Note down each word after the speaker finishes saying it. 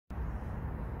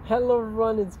Hello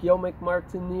everyone, it's Guillaume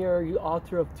McMartin here, the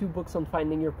author of 2 books on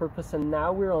finding your purpose, and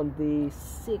now we're on the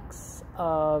 6th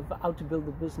of how to build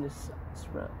a business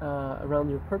around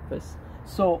your purpose.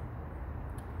 So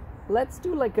let's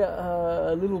do like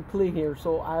a little play here.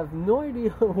 So I have no idea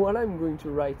what I'm going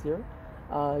to write here.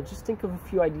 Just think of a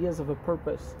few ideas of a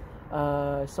purpose,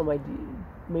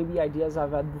 maybe ideas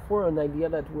I've had before, an idea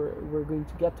that we're going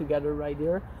to get together right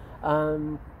here.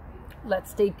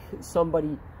 Let's take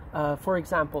somebody. For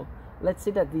example, let's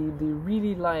say that they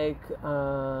really like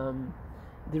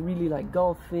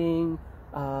golfing,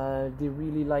 they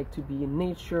really like to be in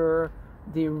nature,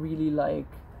 they really like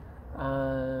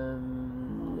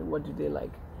what do they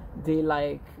like? They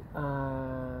like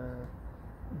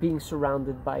being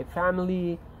surrounded by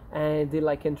family, and they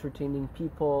like entertaining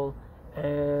people,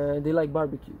 and they like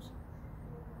barbecues.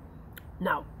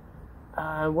 Now,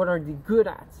 what are they good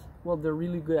at? Well, they're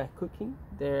really good at cooking,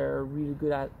 they're really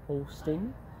good at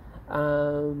hosting,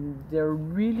 they're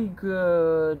really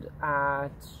good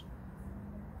at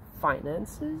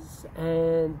finances,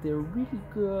 and they're really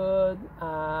good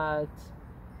at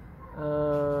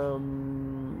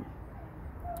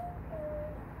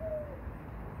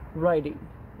writing.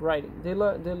 They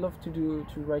love to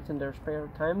write in their spare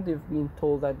time. They've been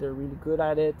told that they're really good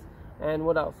at it. And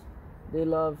what else? They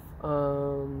love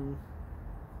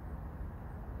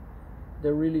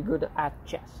they're really good at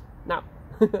chess. Now,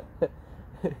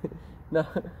 now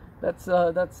that's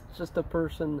just a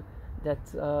person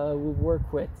that we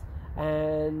work with.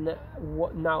 And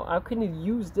now, how can you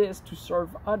use this to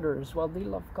serve others? Well, they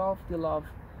love golf. They love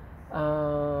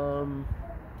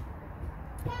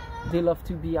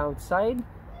to be outside,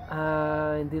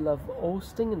 and they love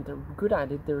hosting, and they're good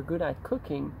at it. They're good at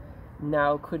cooking.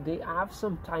 Now, could they have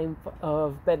some time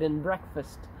of bed and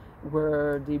breakfast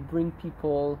where they bring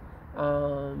people?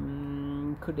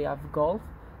 Could they have golf?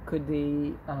 Could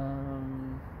they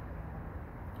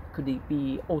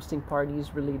be hosting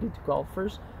parties related to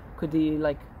golfers? Could they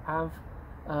like have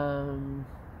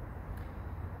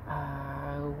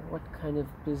what kind of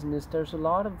business? There's a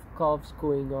lot of golfs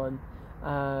going on,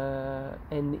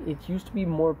 and it used to be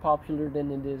more popular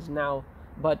than it is now.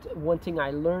 But one thing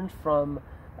I learned from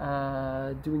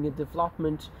doing a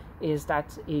development is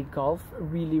that a golf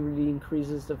really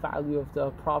increases the value of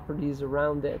the properties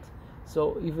around it.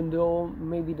 So even though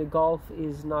maybe the golf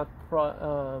is not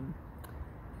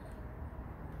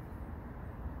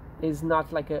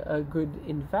like a good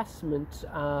investment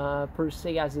per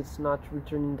se, as it's not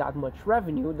returning that much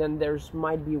revenue, then there's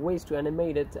might be ways to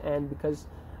animate it. And because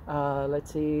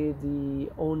let's say the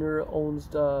owner owns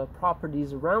the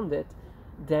properties around it,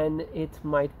 then it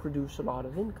might produce a lot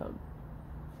of income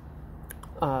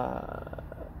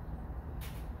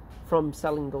from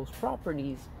selling those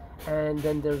properties. And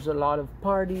then there's a lot of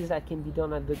parties that can be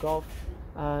done at the golf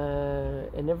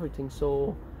and everything.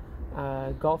 So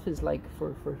golf is like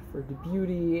for the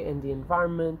beauty and the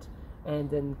environment, and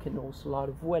then can host a lot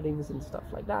of weddings and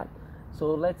stuff like that.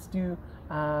 So let's do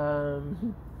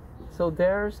so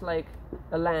there's like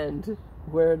a land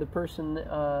where the person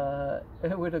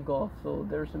with a golf, so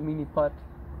there's a mini putt.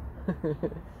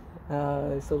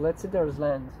 So let's say there's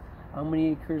land. How many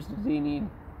acres do they need?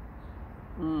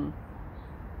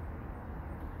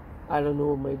 I don't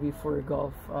know, maybe for a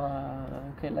golf,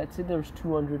 okay, let's say there's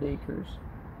 200 acres,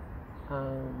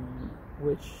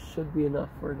 which should be enough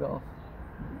for golf.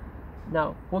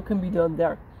 Now, what can be done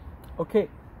there? Okay,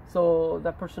 so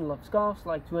that person loves golf,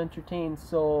 like to entertain,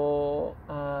 so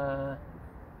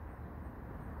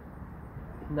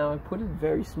now I put it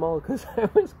very small because I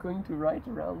was going to write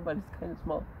around, but it's kind of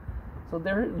small. So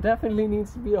there definitely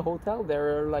needs to be a hotel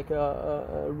there, or like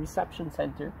a reception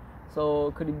center.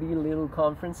 So could it be a little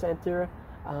conference center?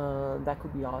 That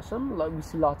could be awesome. Like, we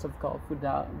see lots of golf with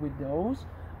those.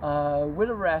 With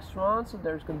a restaurant, so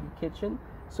there's going to be kitchen.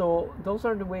 So those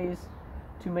are the ways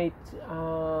to make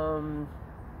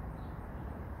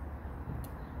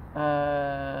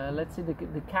let's say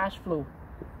the cash flow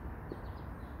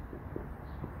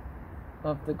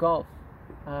of the golf.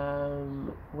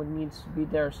 What needs to be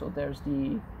there? So there's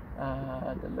the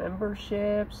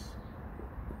memberships,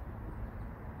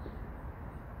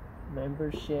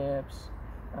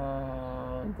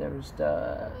 there's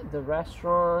the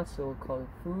restaurant, so we'll call it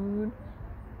food,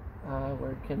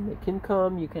 where it can make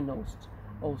income. You can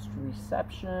host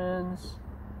receptions,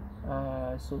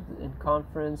 so in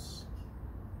conference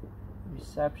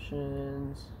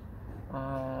receptions.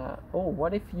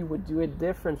 What if you would do it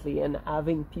differently and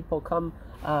having people come,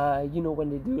 when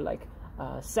they do like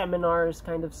seminars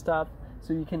kind of stuff,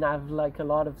 so you can have like a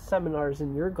lot of seminars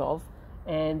in your golf,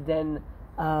 and then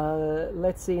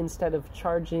let's say instead of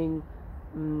charging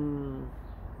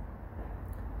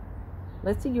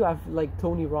let's say you have like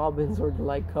Tony Robbins or the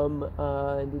like come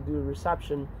and they do a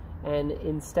reception, and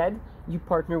instead you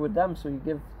partner with them, so you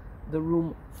give the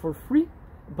room for free,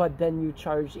 but then you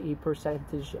charge a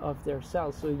percentage of their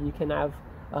sales, so you can have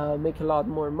make a lot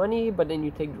more money, but then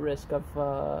you take the risk of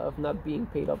not being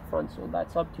paid up front. So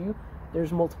that's up to you.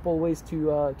 There's multiple ways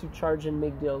to charge and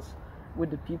make deals with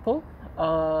the people.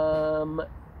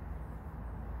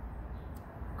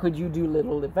 Could you do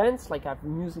little events like have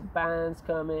music bands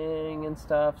coming and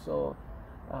stuff? So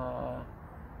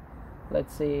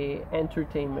let's say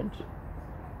entertainment.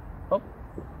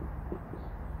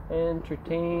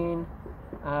 Entertain.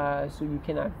 So you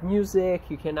can have music,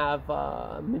 you can have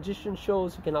magician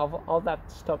shows, you can have all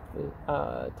that stuff,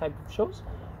 type of shows.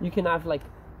 You can have like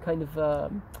kind of a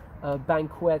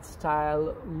banquet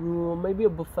style room, maybe a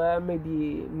buffet,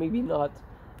 maybe not,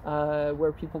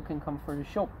 where people can come for the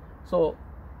show. So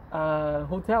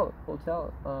hotel,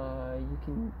 you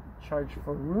can charge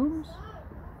for rooms.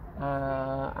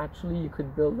 Actually, you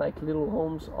could build like little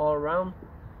homes all around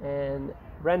and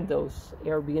rent those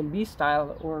Airbnb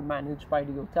style or managed by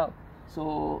the hotel.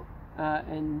 So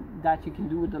and that you can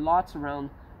do with the lots around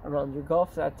your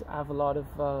Gulf that have a lot of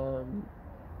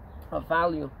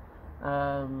value.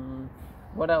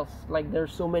 What else? Like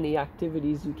there's so many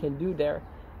activities you can do there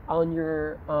on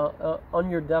your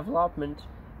development,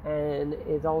 and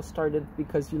it all started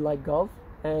because you like golf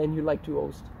and you like to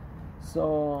host.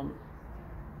 So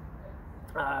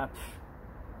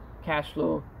cash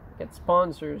flow, get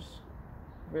sponsors,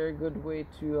 very good way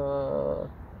to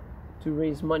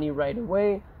raise money right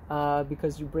away,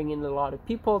 because you bring in a lot of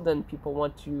people, then people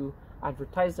want to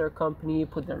advertise their company,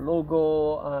 put their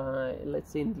logo,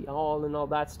 let's say in the hall and all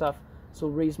that stuff. So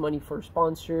raise money for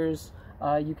sponsors.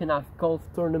 You can have golf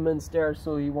tournaments there,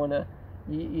 so you're gonna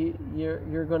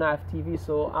have TV.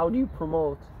 So how do you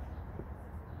promote?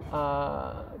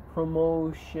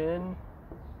 Promotion.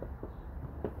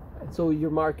 So your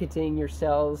marketing, your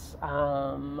sales,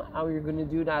 how you're going to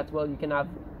do that? Well, you can have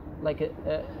like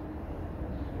a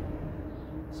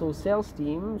sales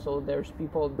team. So there's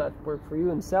people that work for you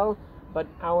and sell, but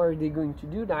how are they going to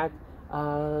do that?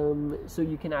 So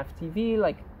you can have TV,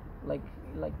 like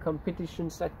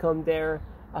competitions that come there,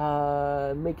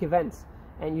 make events,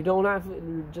 and you don't have,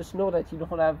 just know that you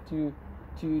don't have to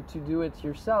do it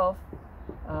yourself.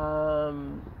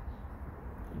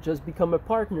 Just become a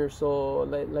partner. So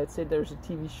let's say there's a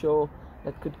TV show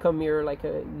that could come here, like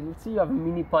let's say you have a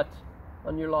mini putt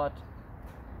on your lot,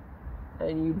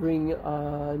 and you bring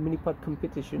mini putt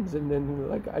competitions, and then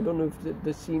like I don't know if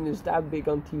the scene is that big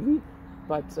on TV,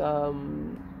 but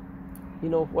you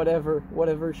know,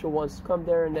 whatever show wants to come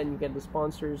there, and then you get the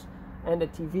sponsors and the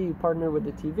TV, you partner with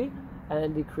the TV,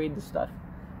 and they create the stuff.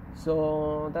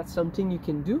 So that's something you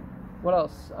can do. What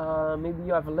else? Maybe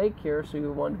you have a lake here, so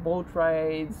you want boat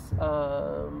rides,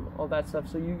 all that stuff.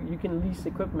 So you can lease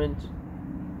equipment,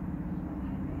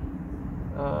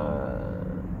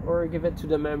 or give it to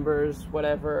the members,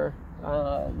 whatever.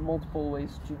 Multiple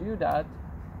ways to do that.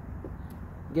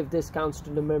 Give discounts to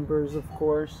the members, of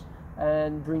course,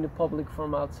 and bring the public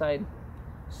from outside.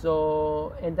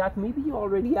 So, and that maybe you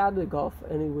already had the golf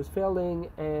and it was failing,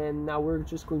 and now we're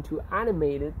just going to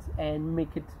animate it and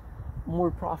make it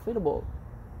more profitable.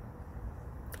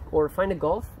 Or find a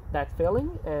golf that's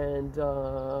failing and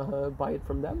buy it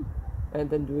from them, and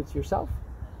then do it yourself.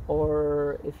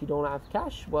 Or if you don't have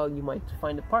cash, well, you might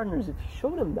find the partners if you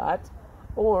show them that.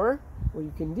 Or what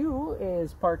you can do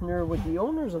is partner with the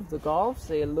owners of the golf,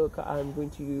 say, look, I'm going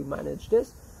to manage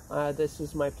this, this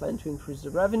is my plan to increase the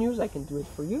revenues, I can do it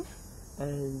for you,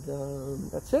 and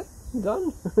that's it,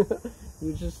 done.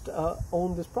 You just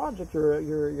own this project,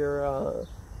 you're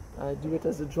do it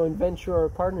as a joint venture or a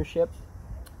partnership,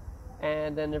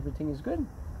 and then everything is good.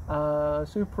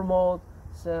 So you promote,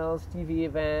 sales, TV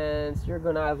events. You're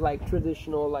gonna have like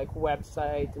traditional like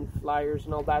website and flyers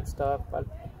and all that stuff, but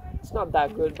it's not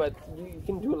that good. But you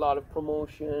can do a lot of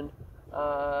promotion.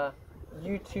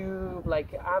 YouTube,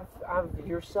 like have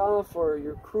yourself or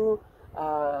your crew,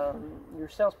 your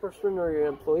salesperson or your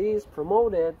employees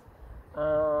promote it.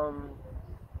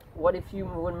 What if you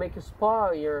would make a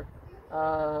spa here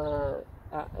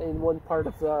in one part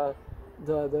of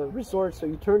the resort, so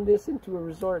you turn this into a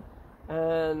resort?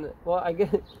 And well, I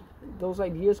guess those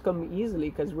ideas come easily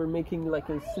because we're making like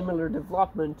a similar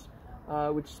development,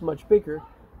 which is much bigger,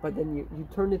 but then you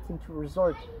turn it into a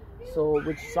resort, so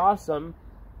which is awesome,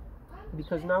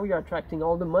 because now you're attracting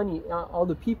all the money, all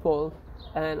the people,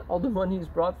 and all the money is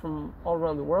brought from all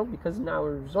around the world because now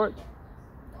we're a resort.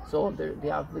 So they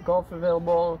have the golf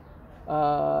available,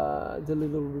 the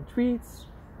little retreats.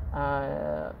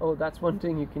 Oh, that's one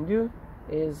thing you can do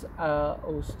is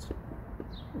host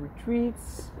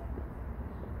retreats.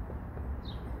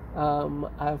 I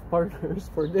have partners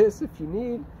for this if you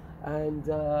need, and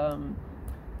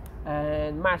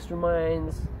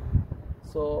masterminds.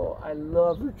 So I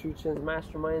love retreats and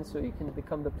masterminds, so you can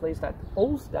become the place that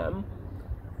hosts them.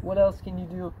 What else can you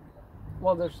do?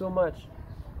 Well, there's so much.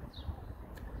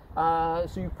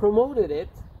 So you promoted it.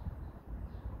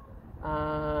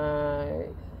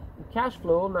 Cash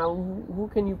flow. Now, who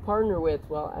can you partner with?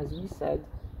 Well, as we said,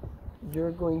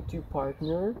 you're going to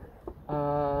partner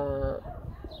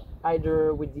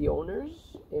either with the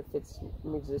owners, if it's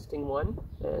an existing one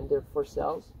and they're for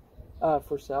sale,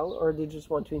 or they just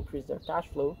want to increase their cash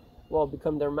flow. Well,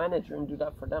 become their manager and do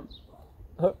that for them,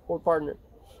 or partner.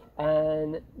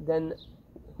 And then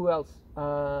who else?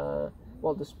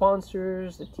 Well, the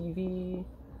sponsors, the TV.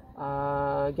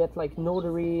 Get like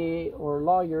notary or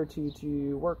lawyer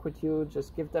to work with you.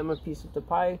 Just give them a piece of the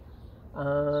pie,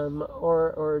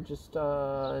 or just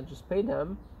pay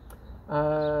them.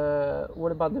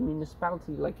 What about the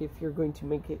municipality? Like, if you're going to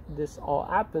make this all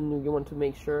happen, you want to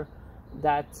make sure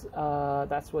that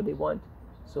that's what they want.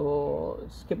 So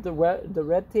skip the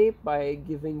red tape by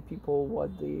giving people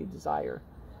what they desire.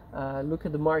 Look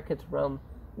at the market around,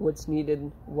 what's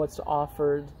needed, what's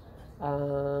offered.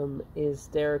 Is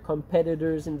there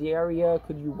competitors in the area?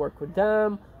 Could you work with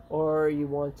them, or you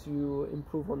want to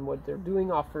improve on what they're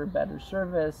doing, offer better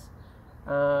service?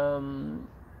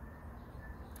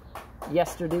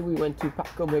 Yesterday we went to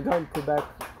Parc Omega in Quebec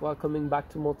while coming back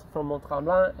from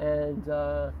Mont-Tremblant, and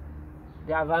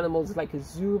they have animals like a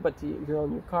zoo, but you're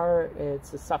on your car.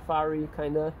 It's a safari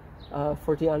kind of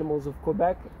for the animals of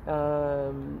Quebec.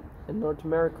 In North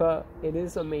America, it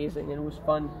is amazing, and it was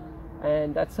fun.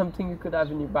 And that's something you could have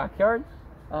in your backyard,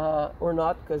 or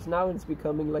not, because now it's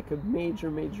becoming like a major,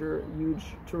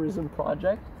 huge tourism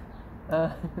project.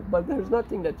 But there's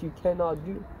nothing that you cannot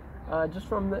do. Just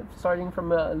starting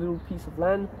from a little piece of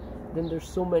land, then there's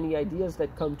so many ideas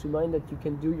that come to mind that you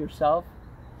can do yourself.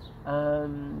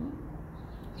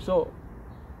 So,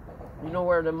 you know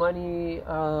where the money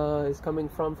is coming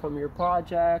from your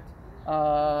project.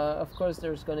 Of course,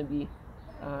 there's going to be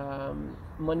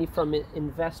money from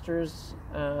investors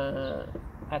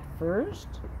at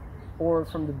first, or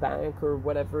from the bank, or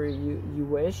whatever you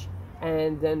wish,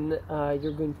 and then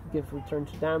you're going to give return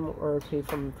to them, or pay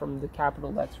from the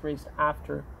capital that's raised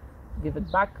after, give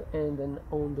it back, and then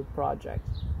own the project.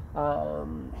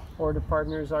 Or the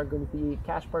partners are going to be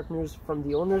cash partners from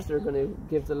the owners. They're going to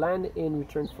give the land in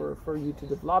return for you to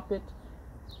develop it.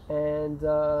 And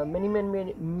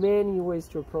many ways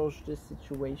to approach this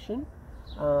situation.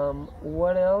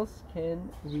 What else can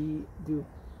we do?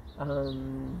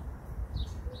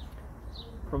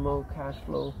 Promote cash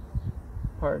flow,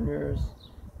 partners.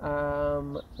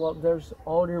 Well, there's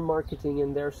all your marketing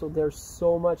in there, so there's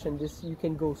so much, and this you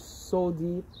can go so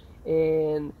deep,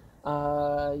 and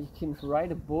you can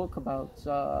write a book about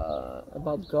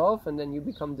golf, and then you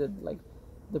become the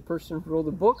person who wrote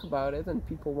the book about it, and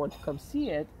people want to come see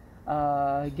it.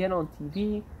 Get on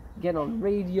TV, get on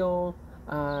radio.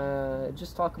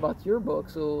 Just talk about your book.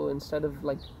 So instead of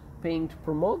like paying to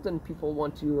promote, then people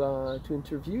want to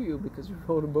interview you because you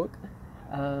wrote a book.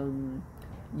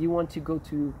 You want to go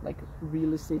to like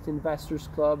real estate investors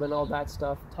club and all that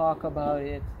stuff, talk about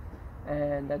it,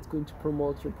 and that's going to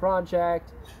promote your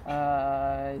project.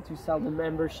 To sell the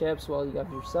memberships, well, you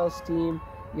have your sales team,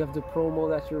 you have the promo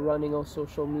that you're running on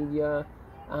social media.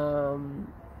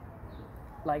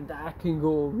 Like that can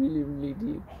go really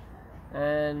deep.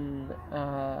 And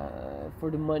for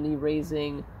the money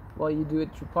raising, well, you do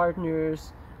it through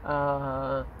partners,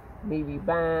 maybe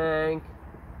bank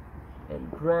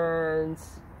and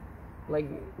grants. Like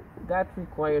that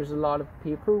requires a lot of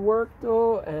paperwork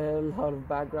though, and a lot of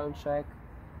background check.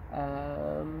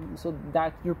 So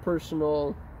that your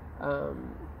personal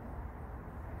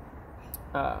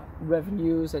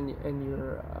revenues and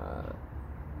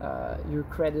your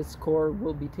credit score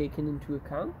will be taken into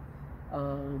account.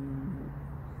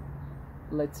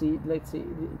 Let's see,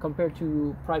 compared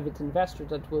to private investors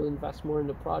that will invest more in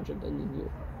the project than in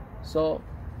you. So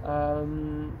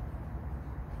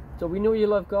so we know you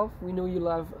love golf, we know you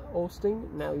love hosting.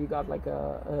 Now you got like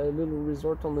a little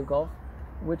resort on the Gulf,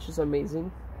 which is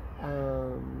amazing.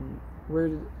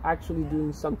 We're actually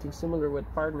doing something similar with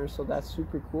partners, so that's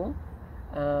super cool.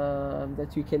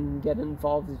 That you can get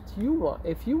involved if you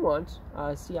want,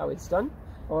 see how it's done,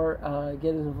 or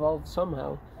get involved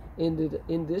somehow in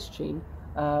this chain.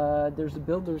 There's the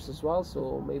builders as well,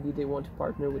 so maybe they want to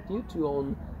partner with you to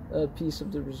own a piece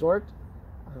of the resort.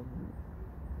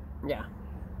 Yeah,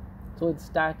 so it's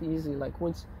that easy. Like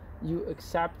once you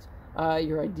accept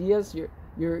your ideas,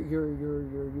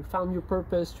 you found your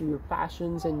purpose through your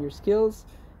passions and your skills,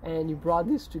 and you brought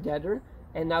this together,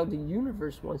 and now the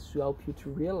universe wants to help you to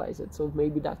realize it. So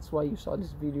maybe that's why you saw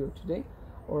this video today,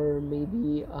 or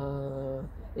maybe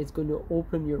it's going to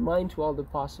open your mind to all the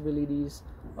possibilities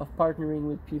of partnering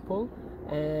with people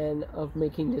and of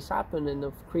making this happen, and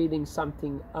of creating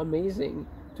something amazing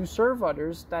to serve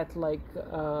others that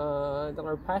that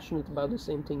are passionate about the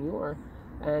same thing you are,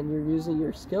 and you're using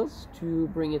your skills to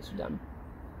bring it to them.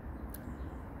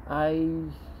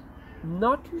 I'm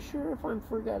not too sure if I'm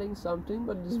forgetting something,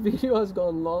 but this video has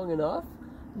gone long enough.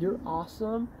 You're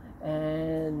awesome,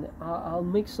 and I'll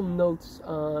make some notes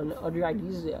on other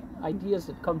ideas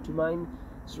that come to mind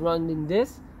surrounding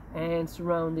this, and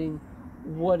surrounding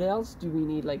what else do we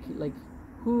need, like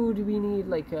who do we need,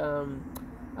 what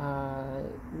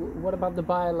about the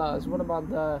bylaws, what about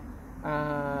the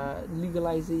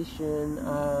legalization,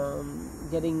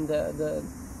 getting the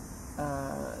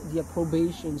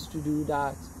approbations to do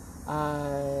that,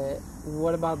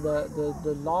 what about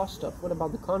the law stuff, what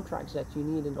about the contracts that you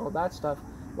need and all that stuff.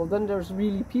 Well, then there's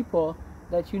really people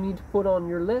that you need to put on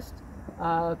your list,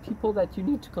 people that you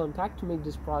need to contact to make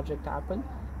this project happen,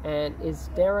 and it's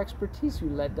their expertise. You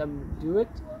let them do it,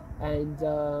 and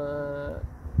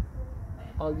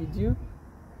all you do,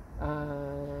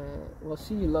 well,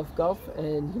 see, you love golf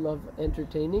and you love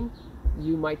entertaining,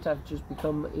 you might have just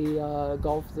become a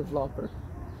golf developer.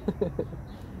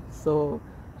 So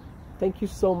thank you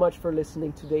so much for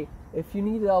listening today. If you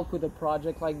need help with a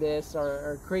project like this,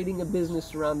 or creating a business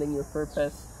surrounding your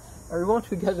purpose, or you want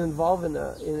to get involved in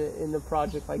a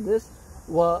project like this,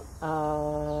 well,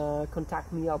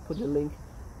 contact me. I'll put a link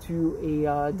to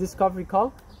a discovery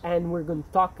call, and we're going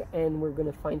to talk, and we're going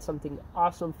to find something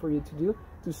awesome for you to do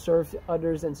to serve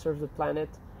others and serve the planet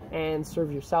and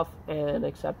serve yourself, and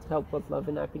accept help with love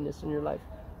and happiness in your life.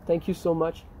 Thank you so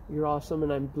much. You're awesome,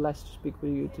 and I'm blessed to speak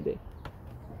with you today.